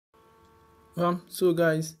So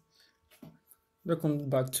guys, welcome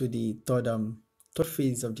back to the third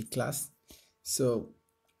phase of the class. So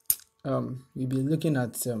we'll be looking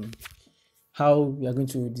at how we are going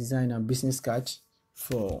to design a business card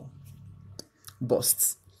for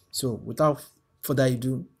busts. So without further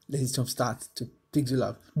ado, let's jump start to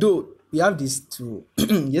PixelLab. Though we have this to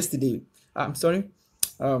yesterday. I'm sorry.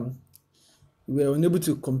 Um we were unable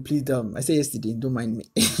to complete I say yesterday, don't mind me.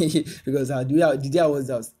 Because the day I was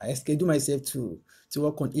out, I scheduled myself to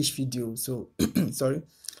work on each video. So sorry.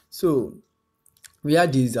 So we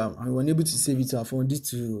had this and we were unable to save it to our phone due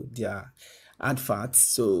to their adverts.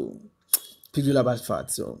 So PixelLab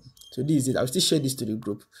advert. So this is it. I'll still share this to the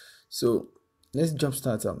group. So let's jump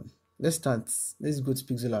start. Let's go to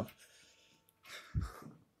PixelLab.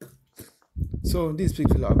 So this is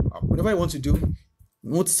PixelLab. Whatever I want to do,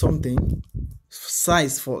 note something.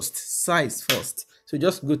 Size first. Size first. So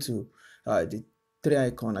just go to the three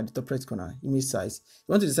icon at the top right corner, image size.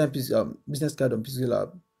 You want to design business card on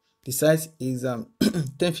PixelLab. The size is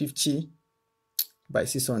 1050 by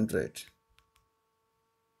 600.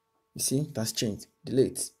 You see, that's changed.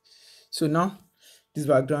 Delete. So now this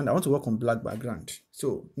background, I want to work on black background.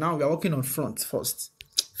 So now we are working on front first.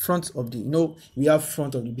 Front of the, we have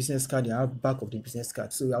front of the business card, you have back of the business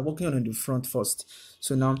card. So we are working on the front first.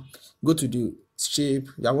 So now go to the shape.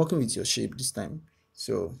 You are working with your shape this time.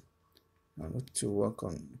 So I want to work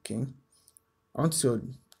on, okay. I want to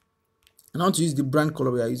use the brand color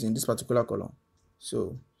we are using, this particular color.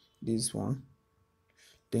 So this one.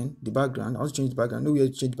 Then the background, I want to change the background. No, we have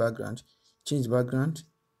to change the background. Change the background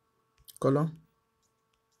color.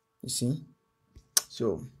 You see?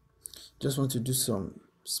 So just want to do some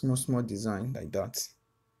small design like that.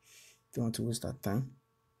 Don't want to waste that time.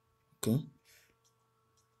 Okay.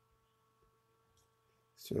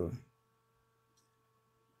 So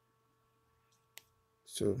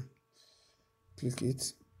click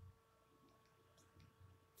it.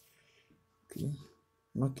 Okay.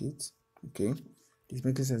 Mark it. Okay. It's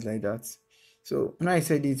making sense like that. So when I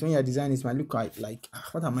said it, when you're designing, it might look like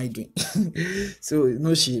what am I doing? So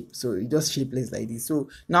no shape. So it just shapeless like this. So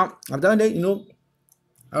now I've done it,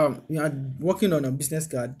 we are working on a business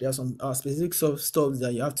card. There are some specific stuff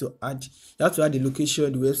that you have to add. You have to add the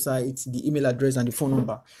location, the website, the email address, and the phone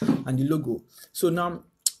number, and the logo. So now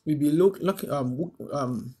we'll be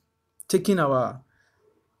taking our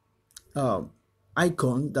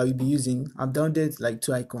icon that we'll be using. I've downloaded like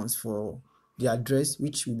 2 icons for the address,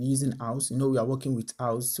 which we'll be using house. We are working with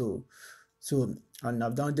house. So and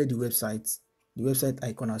I've downloaded the website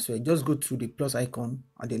icon as well. Just go to the plus icon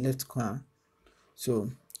at the left corner. So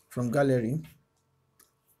from gallery,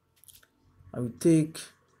 I will take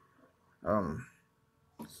the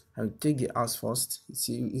house first. You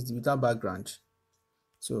see, it's without background.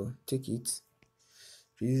 So take it,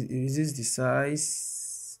 resist the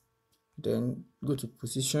size, then go to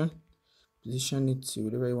position it to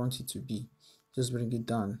whatever you want it to be. Just bring it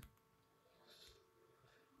down.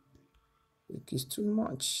 It's too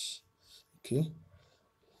much. Okay.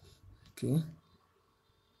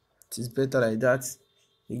 It is better like that.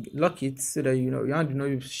 You lock it so that you have to know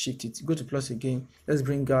you shift it. Go to plus again. Let's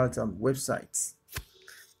bring out websites.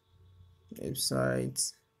 This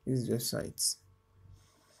websites.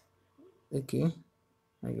 Okay,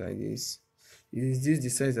 like this. Is this the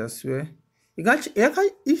size as well? You can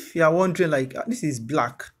if you are wondering, like, this is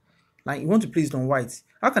black, like you want to place it on white.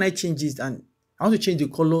 How can I change it? And I want to change the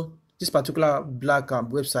color. This particular black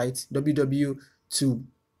website www to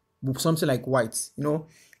something like white.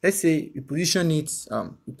 Let's say you position it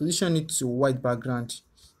to white background.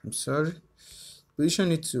 I'm sorry,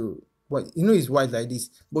 position it to white. It's white like this,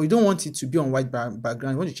 but you don't want it to be on white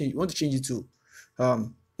background. You want to change it to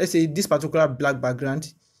let's say this particular black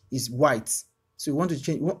background is white. So you want to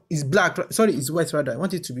change, it's black, sorry, it's white rather. I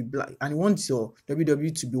want it to be black and you want your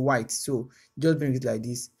www to be white. So just bring it like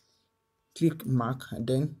this, click mark, and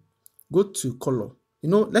then go to color. It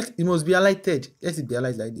must be highlighted. Let it be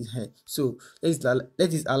highlighted like this here. So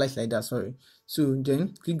let it highlight like that, sorry. So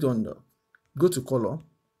then click on go to color,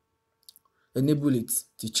 enable it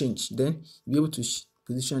to change, then be able to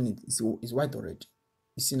position it. It's white already,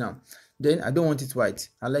 you see now. Then I don't want it white,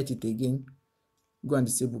 highlight it again, go and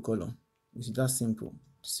disable color. It's that simple.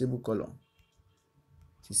 Disable color.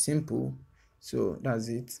 It's simple. So that's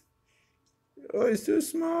it. Oh, it's too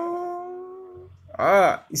small.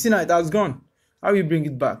 You see now, it has gone. How will you bring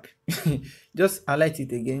it back? Just highlight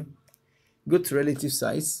it again, go to relative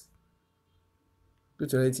size,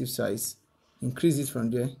 increase it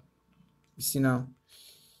from there. You see now,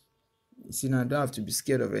 I don't have to be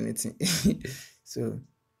scared of anything. So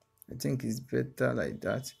I think it's better like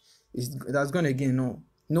that. It has gone again. No,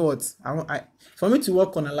 know what? For me to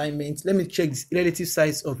work on alignment, let me check the relative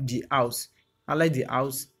size of the house. I like the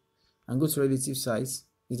house and go to relative size.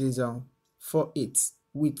 It is 4:8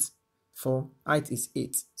 width, 4 height is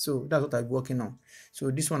 8. So that's what I'm working on.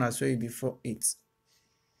 So this one as well will be 4:8.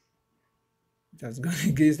 That's going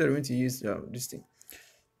to get instead of going to use this thing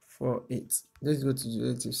 4:8. Let's go to the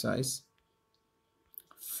relative size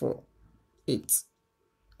 4:8.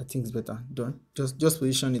 I think it's better. Done. Just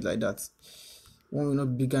position it like that. One will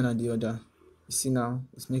not be bigger than the other. You see now,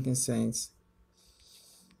 it's making sense.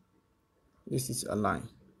 This is align.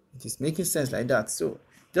 It is making sense like that. So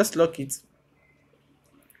just lock it.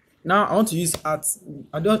 Now I want to use art.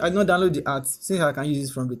 I don't download the art since I can use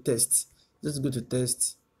it from the test. Just go to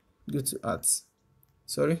test, go to art.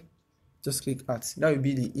 Sorry, just click art. That will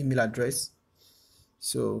be the email address.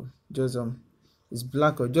 So just it's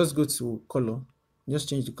black, or just go to color. Just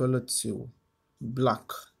change the color to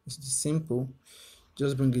black. It's simple.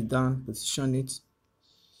 Just bring it down, position it.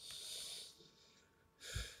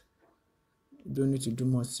 You don't need to do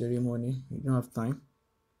much ceremony. You don't have time.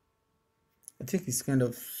 I think it's kind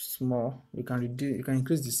of small. You can reduce, you can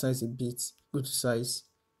increase the size a bit. Go to size.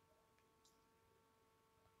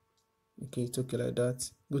 Okay, it's okay like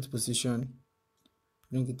that. Go to position,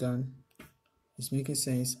 bring it down. It's making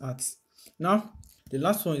sense. Art. Now the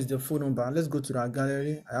last one is the phone number. Let's go to our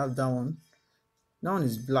gallery. I have that one. That one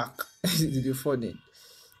is black. It's the phone.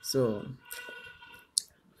 So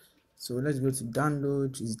let's go to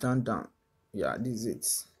download. It's down. Yeah, this is it.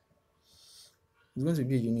 It's going to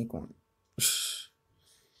be a unique one. You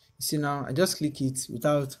see now, I just click it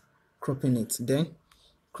without cropping it, then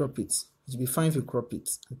crop it. It'll be fine if you crop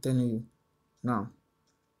it. I'm telling you. Now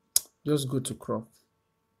just go to crop.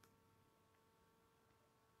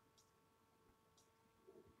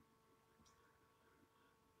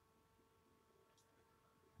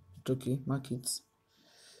 Okay, mark it,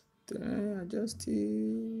 then adjust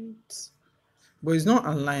it, but it's not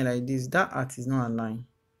aligned like this. That art is not aligned.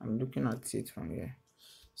 I'm looking at it from here.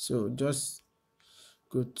 So just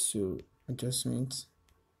go to adjustment.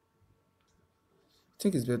 I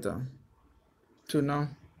think it's better. So now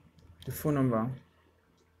the phone number,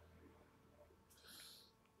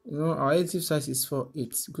 you know, our relative size is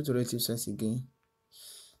 4:8. Go to relative size again.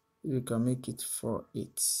 You can make it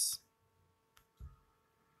 4:8.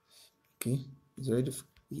 Okay, it's already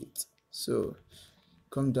 4:8. So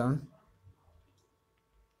come down.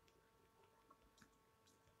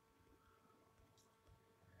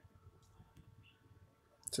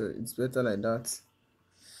 So it's better like that.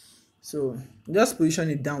 So just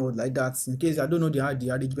position it downward like that, in case I don't know how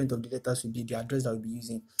the arrangement of the letters will be, the address that we'll be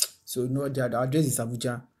using. So you know the address is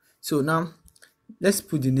Abuja. So now let's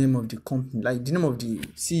put the name of the company, like the name of the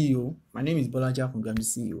CEO. My name is Bolaji Akunbi, I'm the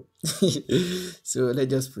CEO. So let's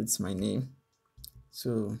just put my name.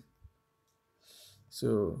 So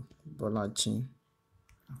Bolaji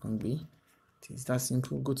Akunbi. It's that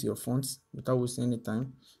simple. Go to your fonts without wasting any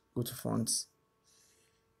time. Go to fonts.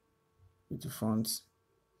 Go to fonts.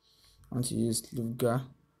 I want to use Lufga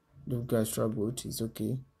extra bold. It's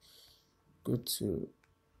okay. Go to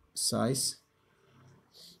size.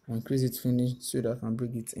 Increase it finish so that I can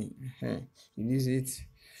bring it in. Reduce it.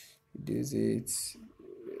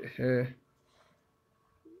 Here.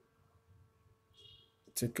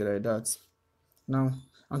 It's okay like that. Now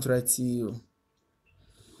I want to write CEO.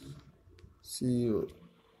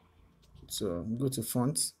 So go to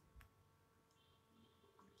font.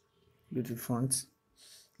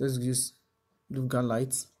 Let's use Lufga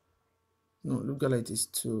light. No, Lufga light is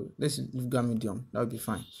too. Let's use Lufga medium. That will be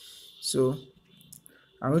fine. So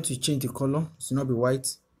I want to change the color. It should not be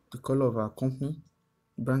white. The color of our company,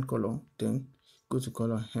 brand color. Then go to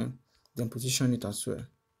color here. Then position it as well.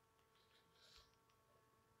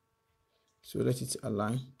 So let it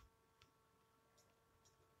align.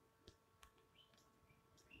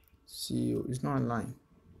 See, it's not aligned.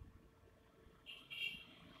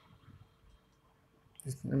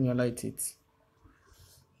 Let me highlight it.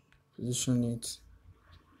 Position it.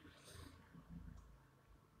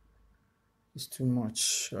 It's too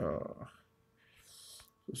much.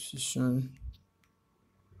 Position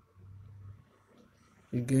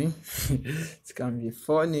again. It can be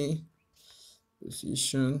funny.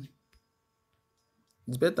 Position.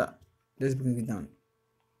 It's better. Let's bring it down.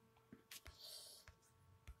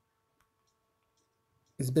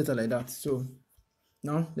 It's better like that. So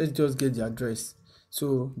now let's just get the address.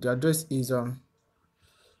 So the address is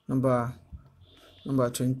number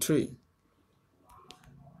 23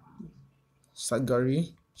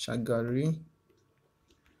 Shagari.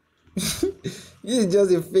 This is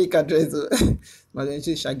just a fake address. But then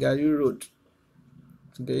Shagari Road.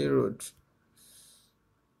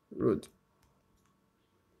 Road,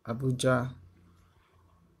 Abuja.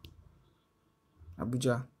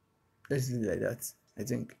 Let's do it like that, I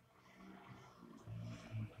think.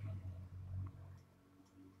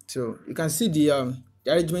 So you can see the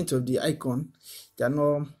arrangement of the icon.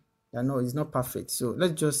 It's not perfect. So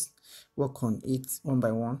let's just work on it one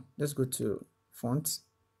by one. Let's go to font,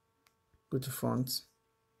 go to font,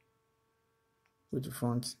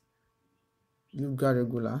 leave guard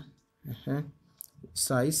regular,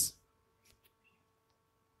 size,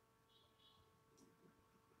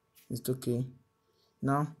 it's okay.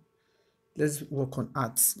 Now let's work on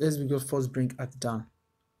art. Let's just first bring art down.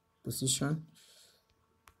 Position,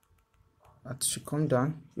 art should come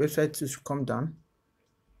down, website 2 should come down,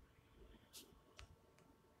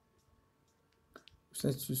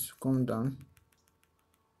 website 2 should come down.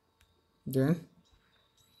 Then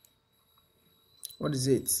what is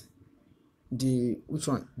it? Which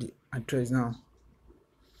one? The address. Now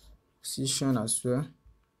position as well.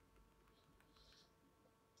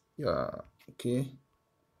 Yeah, okay.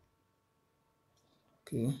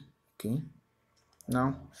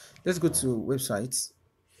 Now let's go to websites.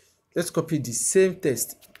 Let's copy the same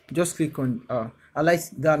text. Just click on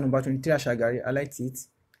highlight that number 23 Ashagari, highlight it,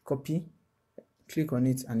 copy, click on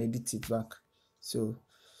it and edit it back. So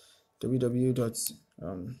www dot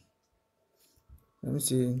let me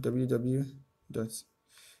see, www dot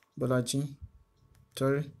bolaji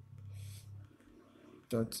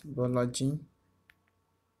dot bolaji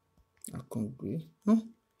Akungwe.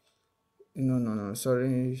 No,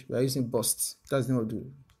 sorry, we are using bust. That's the name of the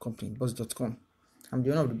company, bust.com. I'm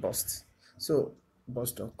the owner of the bust. So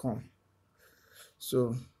bust.com.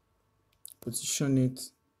 So position it,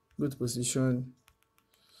 go to position,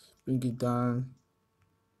 bring it down.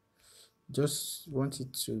 Just want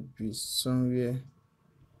it to be somewhere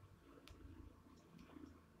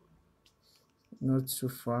not too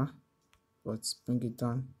far, but bring it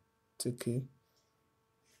down. It's okay.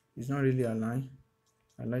 It's not really aligned.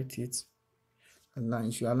 I like it. Align.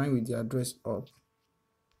 If you align with the address up,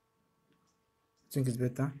 I think it's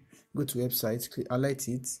better. Go to website, click, highlight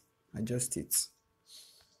it, adjust it,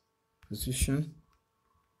 position,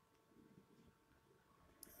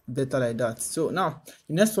 better like that. So now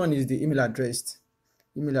the next one is the email address.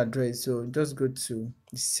 So just go to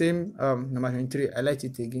the same number 23, highlight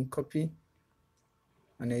it again, copy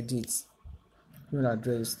and edit. Email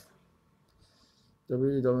address.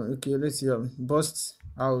 Okay, let's see. Bust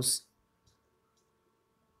house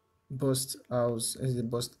is the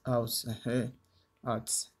bust house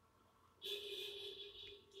at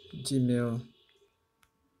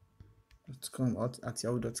gmail.com or at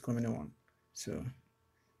yahoo.com, anyone. So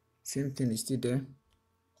same thing is still there.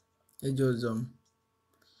 It just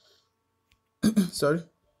sorry,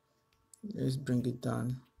 let's bring it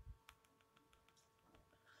down.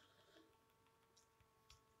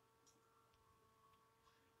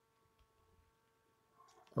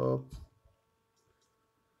 Up.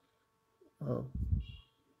 I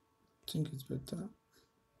think it's better.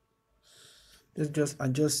 Let's just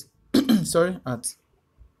adjust. Sorry, at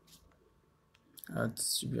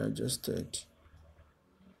should be adjusted.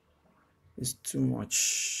 It's too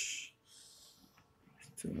much.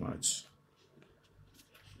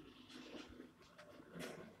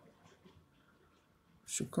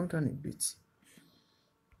 Should come down a bit.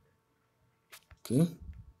 Okay,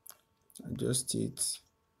 adjust it.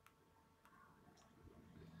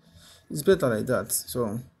 It's better like that.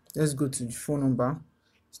 So let's go to the phone number.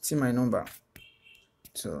 Still my number.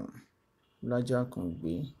 So larger can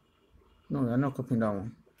be. No, we're not copying that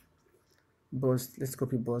one. Bust. Let's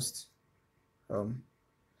copy bust.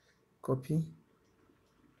 Copy.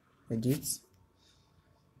 Edit.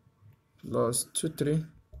 +23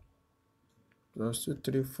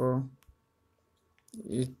 +234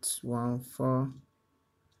 814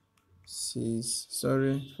 6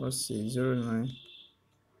 sorry 4609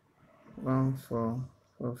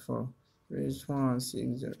 1444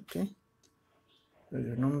 3160. Okay, there's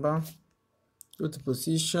the number. Go to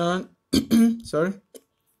position. Sorry,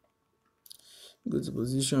 go to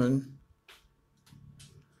position,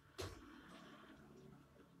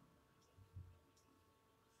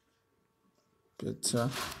 better.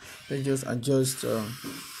 Let's just adjust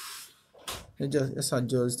let's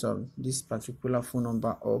adjust this particular phone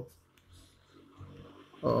number up.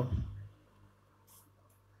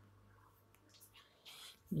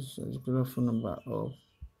 This particular phone number up,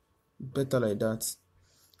 better like that.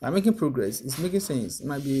 I'm making progress. It's making sense. It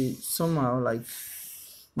might be somehow like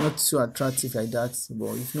not so attractive like that,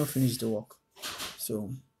 but you've not finished the work. So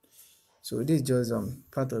this is just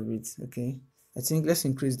part of it. Okay, I think let's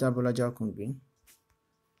increase that Bolaji Akungbe.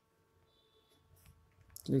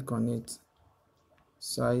 click on it,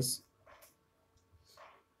 size,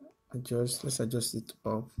 adjust, let's adjust it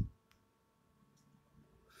up.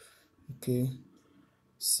 Okay,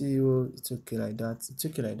 see, oh, it's okay like that, it's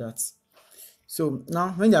okay like that. So now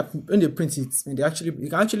when they print it, when you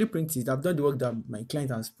can actually print it. I've done the work that my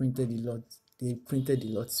client has printed a lot. They printed a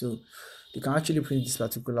lot, so they can actually print this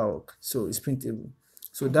particular work. So it's printable.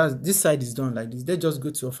 So that's this side is done like this. They just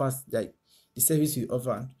go to offer like the service we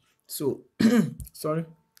offer. So sorry.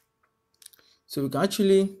 So we can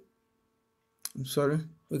actually, I'm sorry,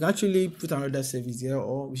 we can actually put another service here,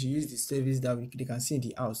 or we should use the service that they can see in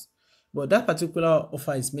the house. But that particular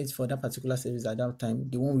offer is made for that particular service at that time,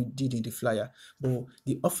 the one we did in the flyer. But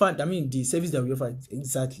the offer, I mean, the service that we offer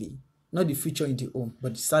exactly, not the feature in the home,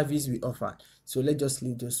 but the service we offer. So let's just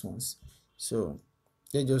leave those ones. So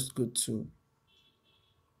let's just go to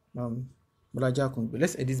Balaja Convey.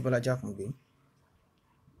 Let's edit Balaja Convey.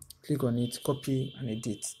 Click on it, copy and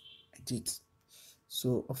edit. Edit.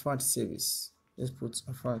 So offered service. Let's put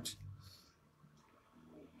offered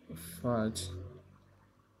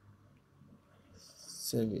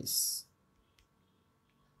service.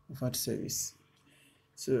 Offered service.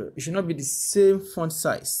 So it should not be the same font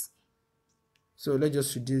size. So let's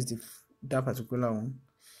just reduce that particular one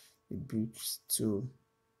a bit to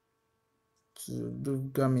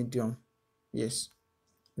bigger medium. Yes,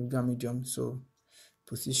 bigger medium. So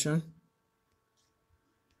position.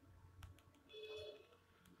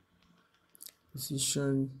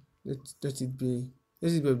 Let it be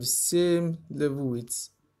the same level with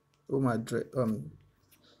home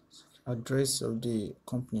address of the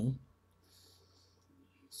company.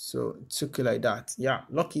 So it's okay like that. Yeah,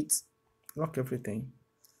 lock it, lock everything.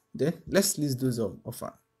 Then let's list those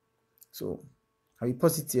offer. So I will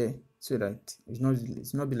pause it here so that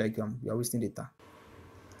it's not be like we are wasting data.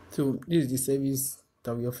 So this is the service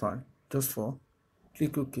that we offer. Just for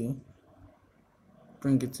click OK,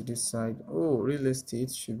 bring it to this side. Oh, real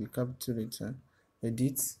estate should be capital letter.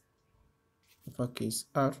 Edit, uppercase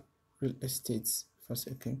R, real estate first.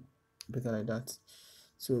 Okay, better like that.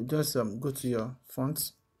 So just go to your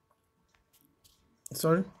font.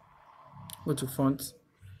 Sorry, go to font.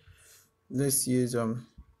 Let's use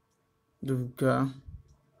Luga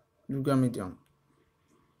medium.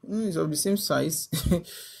 It's of the same size.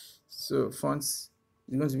 So fonts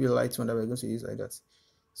is going to be a light one that we're going to use like that.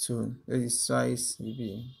 So let the size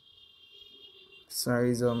maybe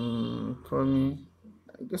size call me,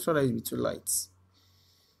 I guess what is be too light.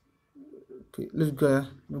 Okay, Luga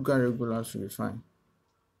regular should be fine.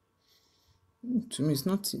 To me it's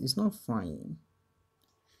not fine.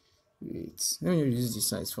 Wait, let me use the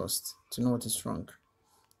size first to know what is wrong.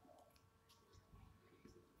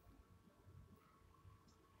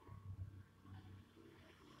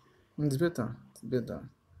 It's better.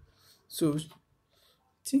 So I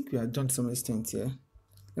think we are done to some extent here.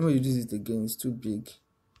 Let me use it again, it's too big.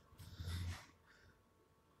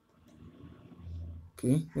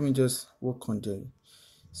 Okay, let me just work on the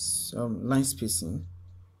some line spacing.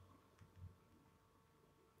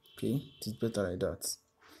 Okay, it's better like that.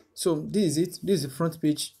 So this is it. This is the front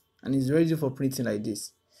page and it's ready for printing like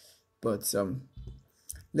this. But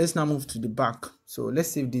let's now move to the back. So let's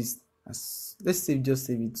save this as let's save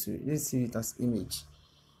it as image.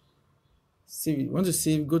 Save it. Want to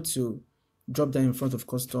save, go to drop down in front of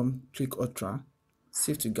custom, click ultra,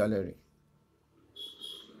 save to gallery.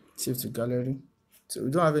 So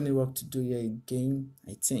we don't have any work to do here again,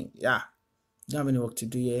 I think. Yeah, don't have any work to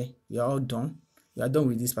do here. We are all done. We are done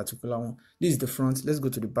with this particular one. This is the front. Let's go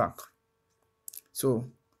to the back.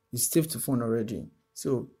 So it's saved to phone already.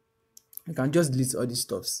 So you can just delete all these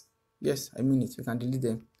stuffs. Yes, I mean it. You can delete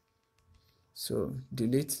them. So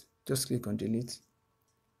delete. Just click on delete.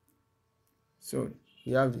 So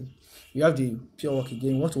we have the pure work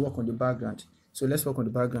again. We want to work on the background. So let's work on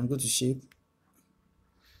the background. Go to shape.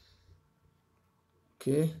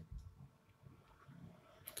 Okay.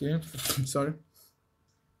 Sorry.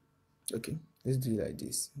 Okay, let's do it like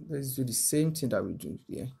this. Let's do the same thing that we do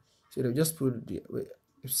here. So they'll just put the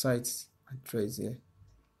website address here.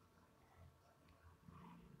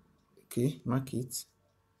 Okay, mark it,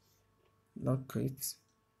 lock it.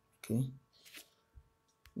 Okay,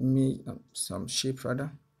 make some shape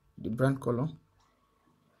rather, the brand color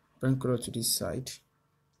to this side.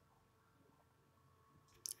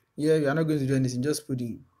 Yeah, we are not going to do anything, just put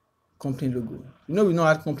the company logo. We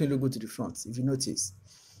not add company logo to the front, if you notice.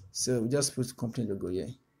 So we just put company logo here.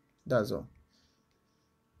 That's all.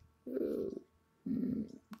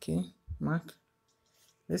 Okay, mark.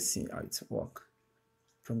 Let's see how it works.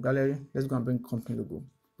 From gallery, let's go and bring company logo.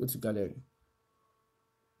 Go to gallery.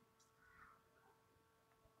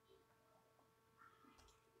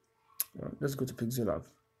 Let's go to PixelLab.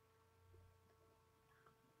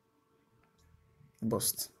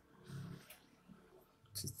 Bust.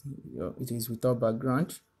 It is without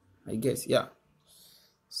background, I guess. Yeah.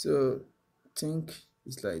 So think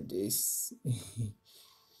it's like this.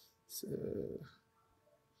 so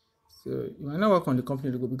you might not work on the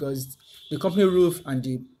company logo because the company roof and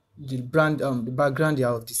the brand the background, they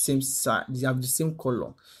are of the same size, they have the same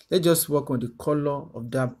color. Let's just work on the color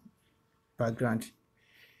of that background.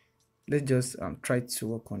 Let's just try to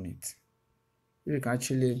work on it. You can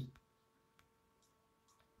actually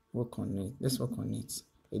work on it. Let's work on it.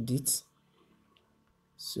 Edit.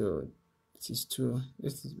 So it is true. We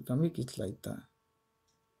can make it like that.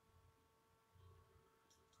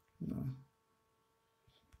 No.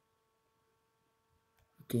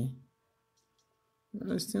 Okay.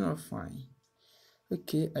 No, it's still not fine.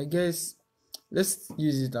 Okay, I guess let's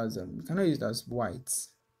use it as we cannot use it as white.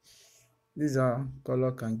 These are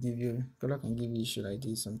color can give you issue like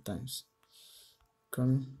this sometimes.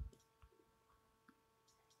 Come.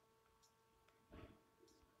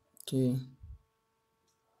 Okay.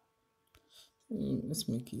 Let's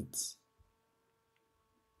make it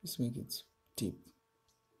deep.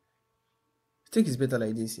 I think it's better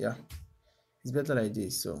like this. Yeah, it's better like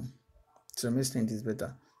this. So to some extent it's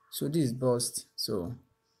better. So this is burst. So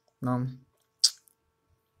now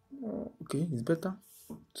okay, it's better.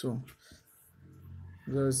 So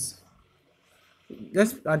let's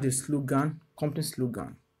add the slogan, company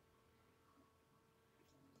slogan.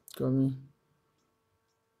 Coming.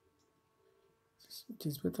 It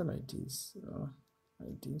is better like this.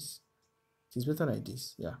 Like this. It is better like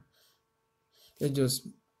this. Yeah. Let's just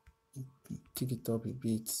take it up a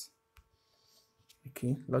bit.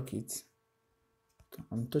 Okay, lock it.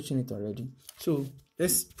 I'm touching it already. So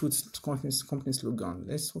let's put company slogan.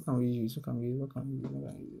 What can we use?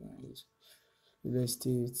 Let's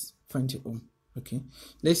state find your home. Okay,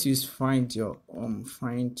 let's use find your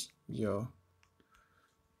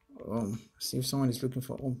see if someone is looking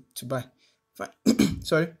for home to buy.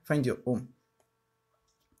 Sorry, find your home.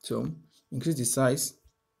 So increase the size.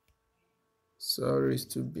 Sorry, it's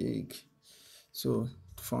too big. So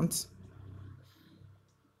font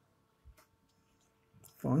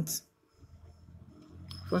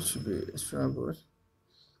should be extra broad.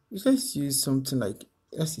 Let's use something like,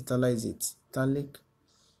 let's italize it. Italic.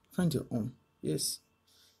 Find your own. Yes.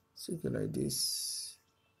 Circle like this.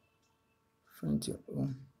 Find your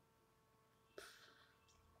own.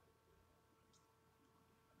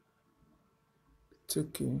 It's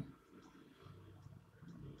okay.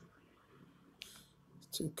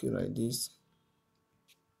 It's okay like this.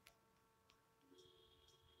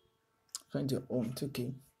 Find your own. It's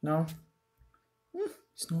okay. Now,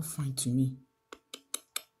 it's not fine to me.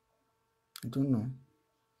 I don't know.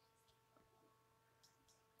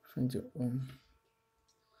 Find your own.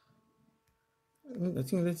 I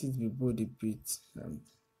think let it be bold a bit.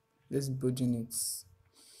 Let's broaden it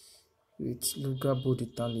with logo bold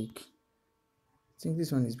italic. I think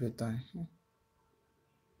this one is better.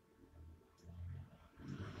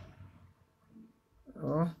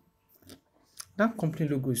 Oh, that company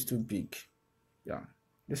logo is too big. Yeah,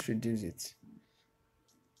 let's reduce it.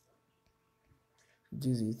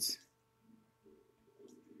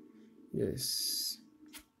 Yes,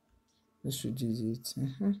 let's reduce it.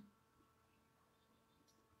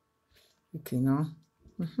 Okay, now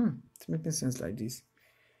it's making sense like this.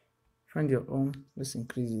 Find your own. Let's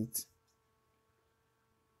increase it.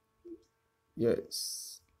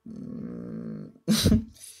 Yes.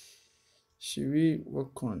 Should we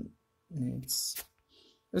work on it?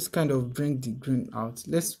 Let's kind of bring the green out.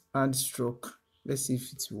 Let's add stroke. Let's see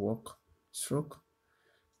if it will work. Stroke.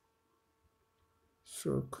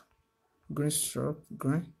 Green stroke.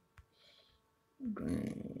 Green.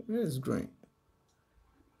 Where's green?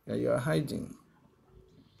 Yeah, you are hiding.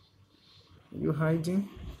 Are you hiding?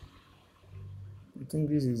 I think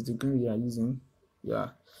this is the green we are using. Yeah,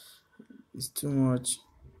 it's too much.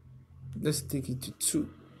 Let's take it to 2.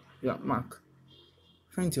 Yeah, mark.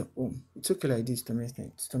 Find your home. It's okay like this to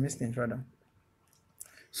extent rather.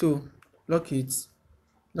 So lock it,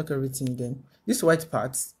 lock everything. Then this white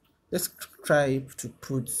part, let's try to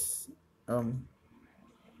put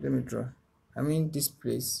let me draw. I mean this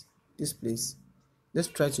place. Let's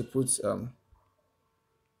try to put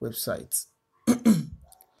website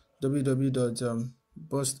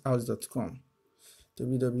www.busthouse.com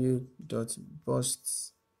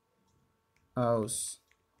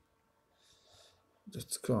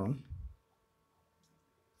www.busthouse.com.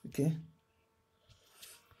 Okay,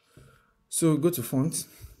 so go to font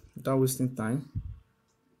without wasting time.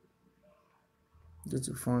 Go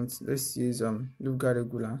to font. Let's use Luga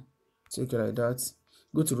regular. Take it like that.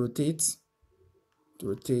 Go to rotate.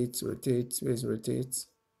 Rotate. Where's rotate?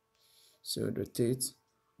 So rotate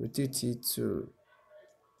it to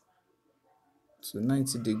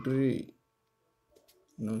 90 degree.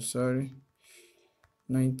 No, sorry,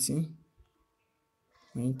 90.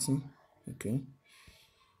 Okay.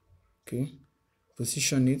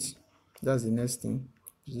 Position it. That's the next thing.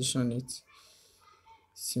 Position it.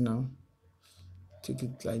 See now. Take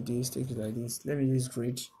it like this. Let me use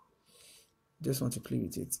grid. Just want to play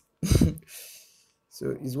with it.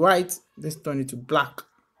 So it's white. Let's turn it to black.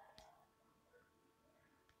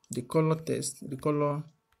 The color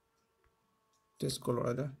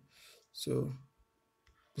rather. So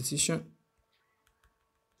position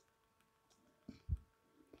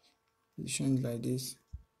like this.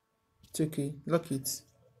 It's okay. Lock it.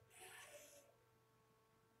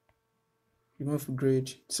 Remove grade.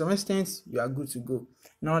 To some extent, you are good to go.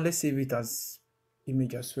 Now let's save it as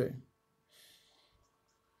image as well.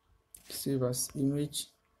 Save as image.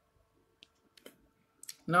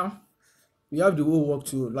 Now we have the whole work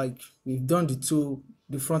to, like, we've done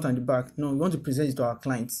the front and the back. Now we want to present it to our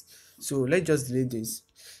clients. So let's just delete this.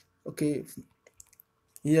 Okay.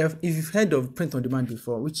 If you've heard of print on demand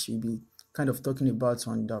before, which we'll be kind of talking about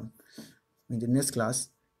on in the next class,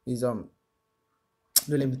 is don't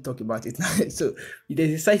let me talk about it now. So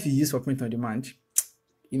there's a size we use for print on demand,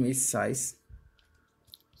 image size.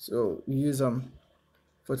 So we use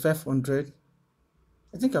 4500.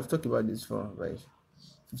 I think I've talked about this for, right?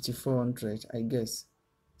 5400, I guess.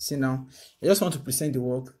 See now, I just want to present the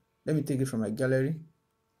work. Let me take it from my gallery,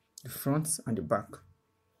 the front and the back.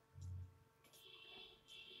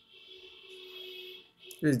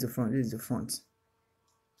 This is the front.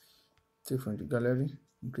 Take from the gallery,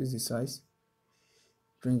 increase the size,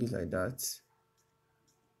 bring it like that.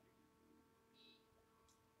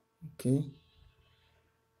 Okay.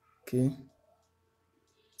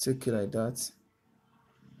 Take it like that.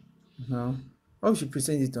 Now we should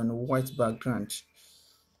present it on a white background.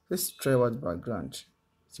 Let's try white background.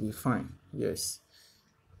 It will be fine. Yes.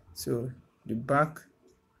 So the back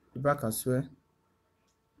as well.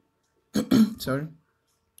 Sorry,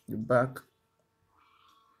 the back.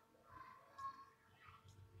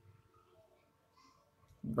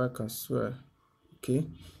 As well. Okay.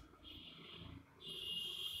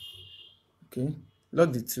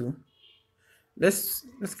 Lock the two. Let's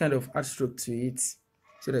kind of add stroke to it,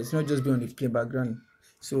 so that it's not just be on the plain background.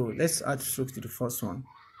 So let's add stroke to the first one.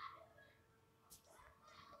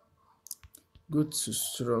 Go to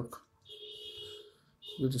stroke.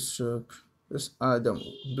 Let's add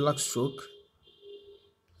black stroke.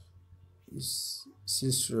 Is C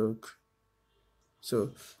stroke.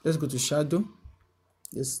 So let's go to shadow.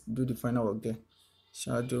 Let's do the final work there.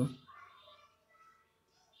 Shadow.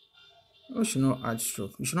 We should not add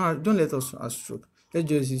stroke. We should not. Don't let us add stroke. Let's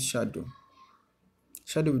just use shadow.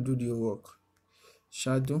 Shadow will do the work.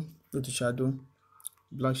 Shadow. Go to shadow.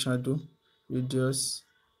 Black shadow. Radius.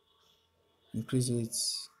 Increase it.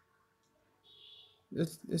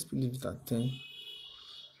 Let's leave it at 10.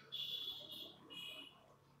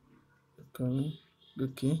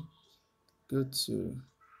 Okay. Go to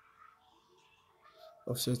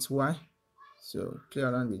offset Y. So play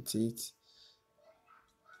around with it.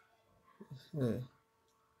 Yeah.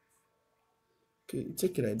 Okay,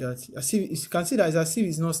 take it like that. As if you can see that, as if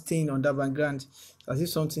it's not staying on that background, as if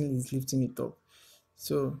something is lifting it up.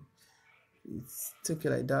 So it's take it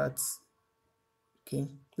like that. Okay,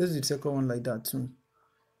 let's do the second one like that too.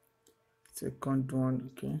 Second one,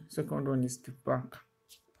 okay. Second one is the back.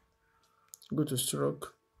 Go to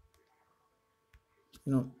stroke.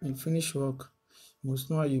 In finish work, you must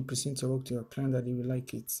know how you present your work to your client that they will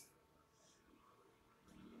like it.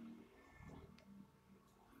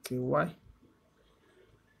 Okay, why?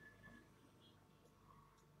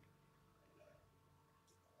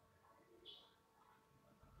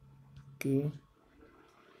 Okay,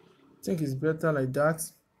 I think it's better like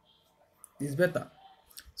that. It's better.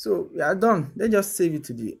 So we are done. Let's just save it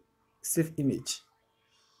to the save image.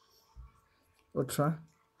 Ultra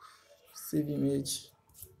save image.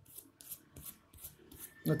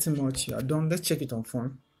 Nothing much. You are done. Let's check it on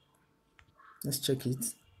phone. Let's check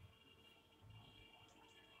it.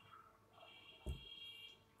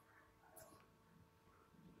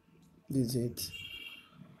 This is it.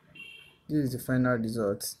 This is the final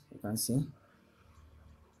result. You can see.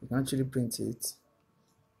 You can actually print it.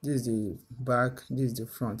 This is the back. This is the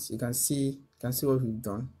front. You can see what we've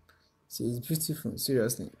done. See, it's beautiful.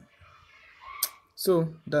 Seriously.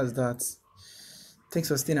 So that's that. Thanks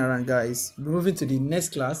for staying around, guys. We're moving to the next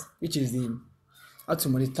class, which is the how to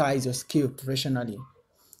monetize your skill professionally.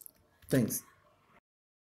 Thanks.